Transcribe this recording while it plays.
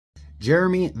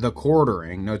Jeremy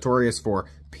TheQuartering, notorious for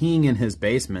peeing in his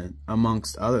basement,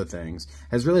 amongst other things,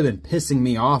 has really been pissing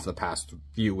me off the past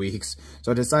few weeks.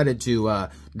 So I decided to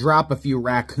drop a few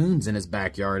raccoons in his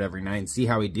backyard every night and see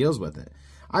how he deals with it.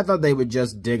 I thought they would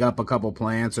just dig up a couple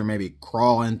plants or maybe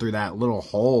crawl in through that little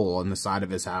hole in the side of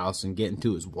his house and get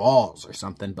into his walls or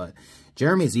something, but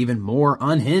Jeremy's even more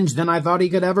unhinged than I thought he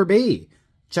could ever be.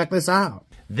 Check this out.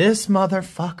 This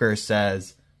motherfucker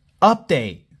says,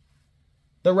 "Update.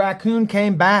 The raccoon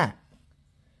came back.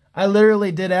 I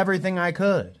literally did everything I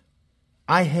could.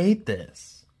 I hate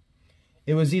this.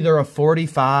 It was either a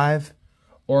 45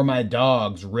 or my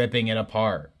dog's ripping it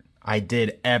apart. I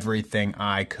did everything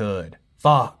I could.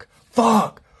 Fuck.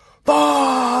 Fuck.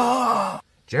 Fuck."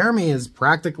 Jeremy is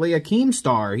practically a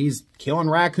Keemstar. He's killing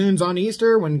raccoons on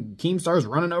Easter when Keemstar's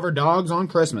running over dogs on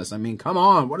Christmas. I mean, come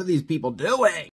on. What are these people doing?